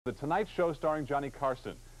The Tonight Show starring Johnny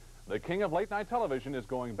Carson. The king of late-night television is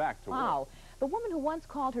going back to work. Wow. The woman who once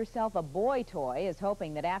called herself a boy toy is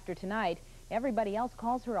hoping that after tonight, everybody else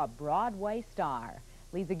calls her a Broadway star.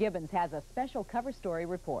 Lisa Gibbons has a special cover story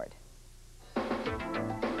report.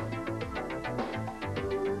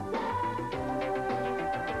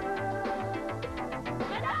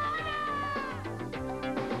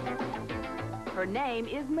 Her name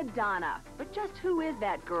is Madonna, but just who is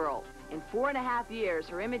that girl? In 4.5 years,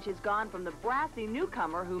 her image has gone from the brassy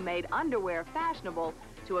newcomer who made underwear fashionable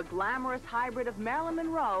to a glamorous hybrid of Marilyn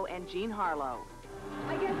Monroe and Jean Harlow.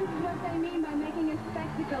 I guess this is what they mean by making a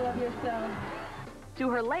spectacle of yourself. To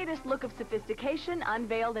her latest look of sophistication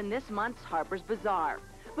unveiled in this month's Harper's Bazaar.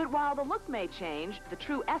 But while the look may change, the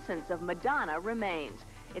true essence of Madonna remains.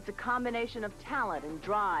 It's a combination of talent and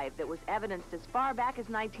drive that was evidenced as far back as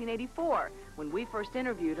 1984, when we first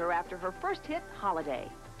interviewed her after her first hit, Holiday.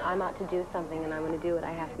 I'm out to do something, and I'm going to do it.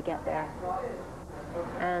 I have to get there.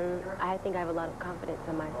 And I think I have a lot of confidence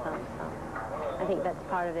in myself, so I think that's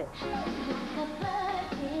part of it.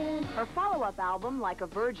 Her follow-up album, Like a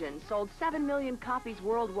Virgin, sold 7 million copies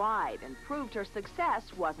worldwide and proved her success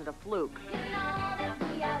wasn't a fluke.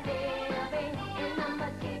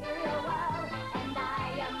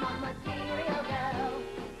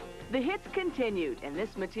 The hits continued, and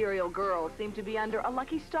this material girl seemed to be under a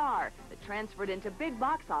lucky star that transferred into big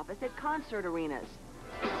box office at concert arenas.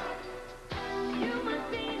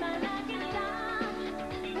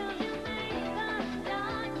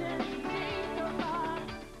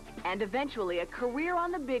 And eventually a career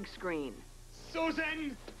on the big screen.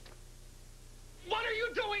 Susan! What are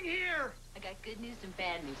you doing here? I got good news and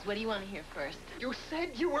bad news. What do you want to hear first? You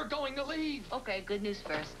said you were going to leave. Okay, good news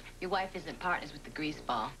first. Your wife isn't partners with the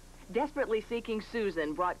greaseball. Desperately Seeking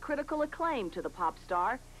Susan brought critical acclaim to the pop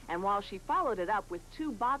star, and while she followed it up with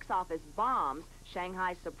 2 box office bombs,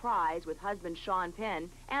 Shanghai Surprise with husband Sean Penn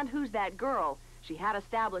and Who's That Girl, she had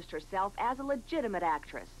established herself as a legitimate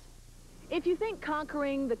actress. If you think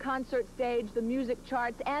conquering the concert stage, the music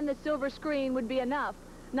charts, and the silver screen would be enough,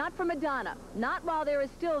 not for Madonna, not while there is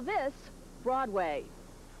still this, Broadway.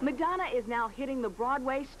 Madonna is now hitting the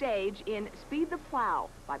Broadway stage in Speed the Plow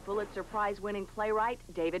by Pulitzer Prize-winning playwright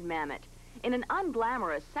David Mamet. In an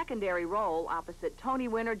unglamorous secondary role opposite Tony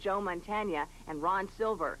winner Joe Mantegna and Ron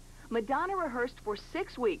Silver, Madonna rehearsed for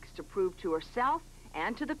 6 weeks to prove to herself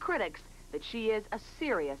and to the critics that she is a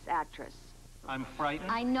serious actress. I'm frightened.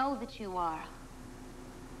 I know that you are.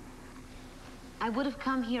 I would have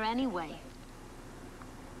come here anyway.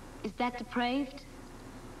 Is that depraved?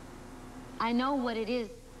 I know what it is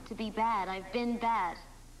to be bad. I've been bad.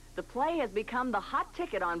 The play has become the hot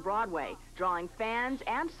ticket on Broadway, drawing fans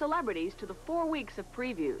and celebrities to the 4 weeks of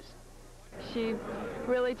previews. She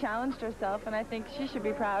really challenged herself, and I think she should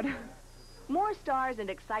be proud. More stars and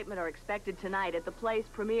excitement are expected tonight at the play's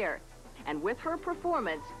premiere. And with her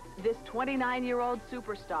performance, this 29-year-old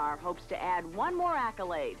superstar hopes to add one more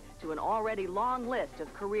accolade to an already long list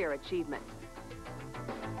of career achievements.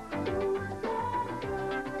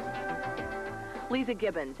 Lisa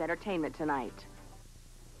Gibbons, Entertainment Tonight.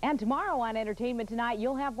 And tomorrow on Entertainment Tonight,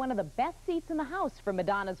 you'll have one of the best seats in the house for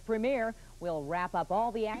Madonna's premiere. We'll wrap up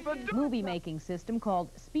all the movie-making system called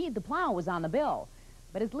Speed the Plow was on the bill.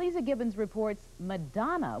 But as Lisa Gibbons reports,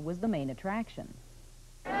 Madonna was the main attraction.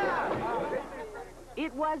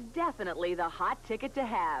 It was definitely the hot ticket to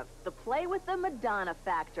have, the play with the Madonna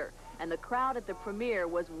factor, and the crowd at the premiere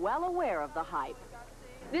was well aware of the hype.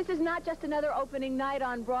 This is not just another opening night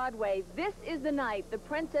on Broadway. This is the night the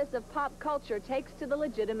princess of pop culture takes to the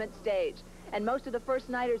legitimate stage. And most of the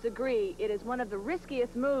first-nighters agree it is one of the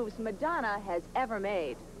riskiest moves Madonna has ever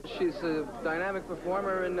made. She's a dynamic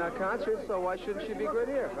performer in concerts, so why shouldn't she be good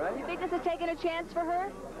here, right? You think this has taken a chance for her?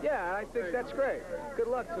 Yeah, I think that's great. Good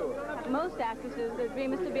luck to her. Most actresses, their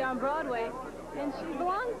dream is to be on Broadway, and she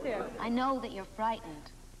belongs here. I know that you're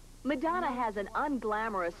frightened. Madonna has an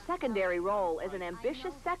unglamorous secondary role as an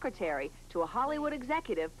ambitious secretary to a Hollywood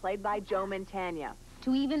executive played by Joe Mantegna.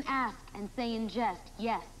 To even ask and say in jest,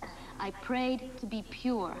 yes, I prayed to be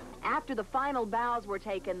pure. After the final bows were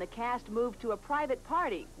taken, the cast moved to a private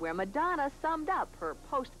party where Madonna summed up her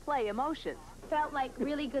post-play emotions. Felt like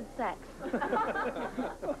really good sex.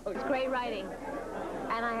 It's great writing.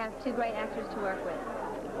 And I have 2 great actors to work with.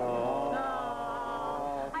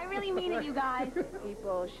 I really mean it, you guys.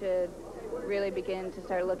 People should really begin to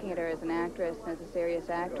start looking at her as an actress, as a serious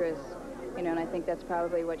actress, you know, and I think that's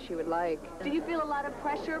probably what she would like. Do you feel a lot of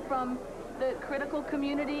pressure from the critical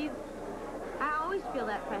community? I always feel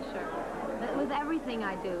that pressure with everything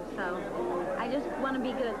I do, so I just want to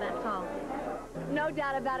be good, that's all. No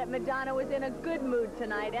doubt about it, Madonna was in a good mood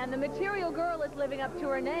tonight, and the Material Girl is living up to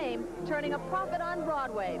her name, turning a profit on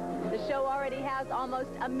Broadway. The show already has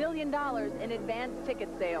almost $1 million in advance ticket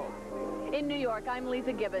sales. In New York, I'm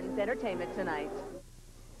Lisa Gibbons, Entertainment Tonight.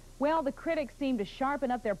 Well, the critics seem to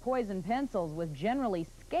sharpen up their poison pencils with generally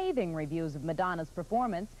scathing reviews of Madonna's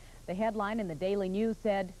performance. The headline in the Daily News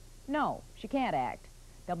said, "No, she can't act."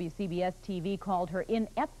 WCBS TV called her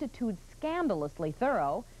ineptitude scandalously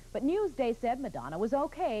thorough, but Newsday said Madonna was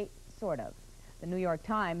okay, sort of. The New York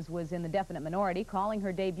Times was in the definite minority, calling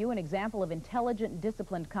her debut an example of intelligent,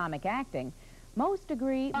 disciplined comic acting. Most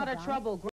agree... A lot of trouble.